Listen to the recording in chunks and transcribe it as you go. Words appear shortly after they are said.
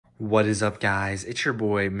What is up, guys? It's your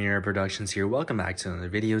boy Mira Productions here. Welcome back to another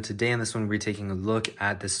video. Today in this one, we're taking a look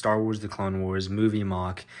at the Star Wars The Clone Wars movie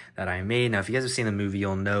mock that I made. Now, if you guys have seen the movie,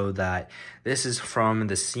 you'll know that this is from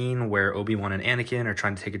the scene where Obi-Wan and Anakin are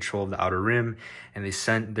trying to take control of the Outer Rim, and they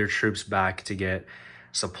sent their troops back to get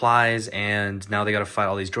supplies, and now they gotta fight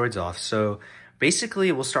all these droids off. So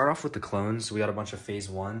basically, we'll start off with the clones. We got a bunch of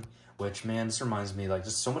Phase 1, which, man, this reminds me, like,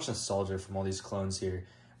 just so much nostalgia from all these clones here.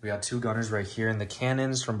 We got two gunners right here, and the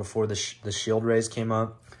cannons from before the shield rays came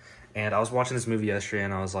up. And I was watching this movie yesterday,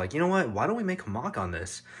 and I was like, you know what? Why don't we make a mock on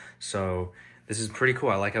this? So this is pretty cool.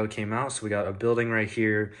 I like how it came out. So we got a building right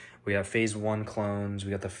here. We got Phase 1 clones. We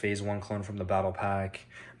got the Phase 1 clone from the battle pack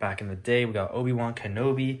back in the day. We got Obi-Wan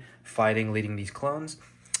Kenobi fighting, leading these clones.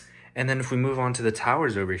 And then if we move on to the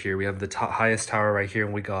towers over here, we have the highest tower right here,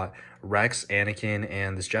 and we got Rex, Anakin,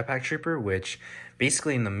 and this jetpack trooper, which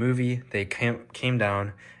basically in the movie, they came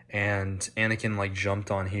down, and Anakin, like, jumped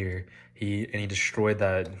on here. He destroyed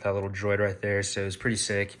that little droid right there, so it was pretty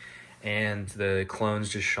sick. And the clones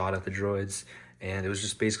just shot at the droids, and it was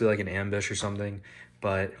just basically like an ambush or something.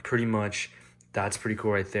 But pretty much, that's pretty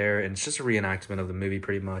cool right there, and it's just a reenactment of the movie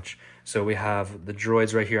pretty much. So we have the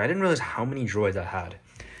droids right here. I didn't realize how many droids I had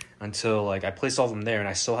until, like, I placed all of them there, and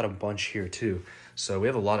I still had a bunch here too. So we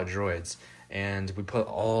have a lot of droids, and we put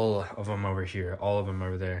all of them over here, all of them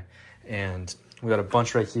over there, and we got a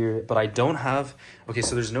bunch right here. But I don't have, okay,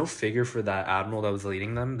 so there's no figure for that admiral that was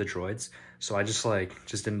leading them, the droids, so I just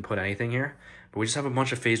didn't put anything here. But we just have a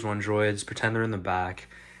bunch of Phase 1 droids, pretend they're in the back,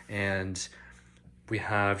 and we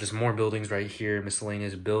have just more buildings right here,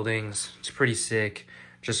 miscellaneous buildings. It's pretty sick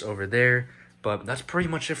just over there. But that's pretty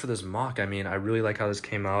much it for this mock. I mean, I really like how this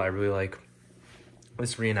came out. I really like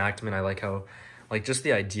this reenactment. I like how, like, just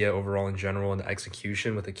the idea overall in general and the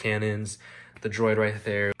execution with the cannons, the droid right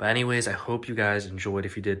there. But anyways, I hope you guys enjoyed.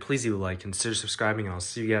 If you did, please leave a like, consider subscribing, and I'll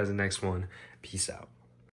see you guys in the next one. Peace out.